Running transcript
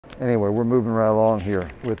Anyway, we're moving right along here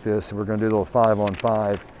with this. We're going to do a little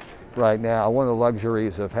 5-on-5 right now. One of the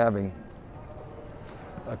luxuries of having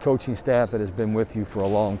a coaching staff that has been with you for a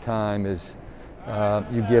long time is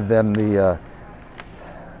you give them the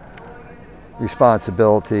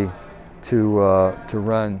responsibility to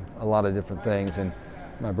run a lot of different things. And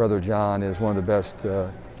my brother John is one of the best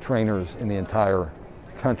trainers in the entire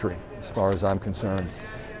country, as far as I'm concerned.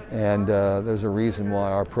 And there's a reason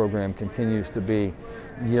why our program continues to be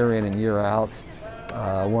year in and year out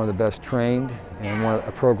one of the best trained, and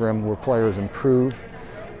a program where players improve.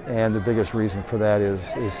 And the biggest reason for that is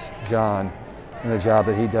John and the job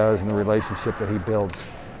that he does and the relationship that he builds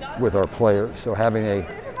with our players. So having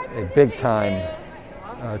a big-time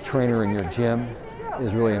trainer in your gym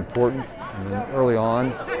is really important. I mean, early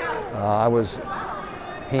on, I was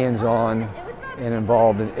hands-on and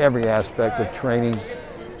involved in every aspect of training,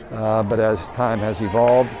 but as time has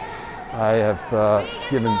evolved, I have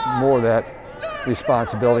given more of that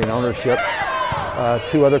responsibility and ownership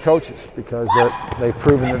to other coaches, because they've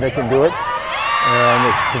proven that they can do it, and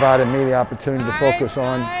it's provided me the opportunity to focus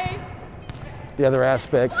on the other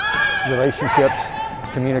aspects: relationships,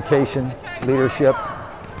 communication, leadership,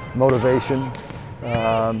 motivation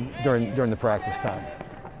during the practice time.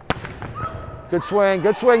 Good swing,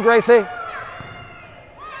 Gracie.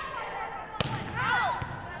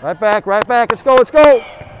 Right back, let's go, let's go.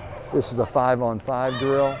 This is a 5-on-5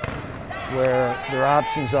 drill where their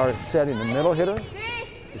options are setting the middle hitter.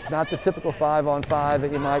 It's not the typical 5-on-5 that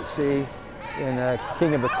you might see in a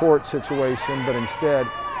king of the court situation, but instead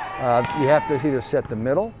you have to either set the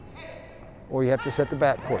middle or you have to set the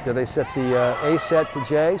back court. There they set the A set to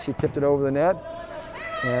J. She tipped it over the net,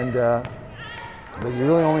 and but you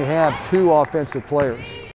really only have 2 offensive players.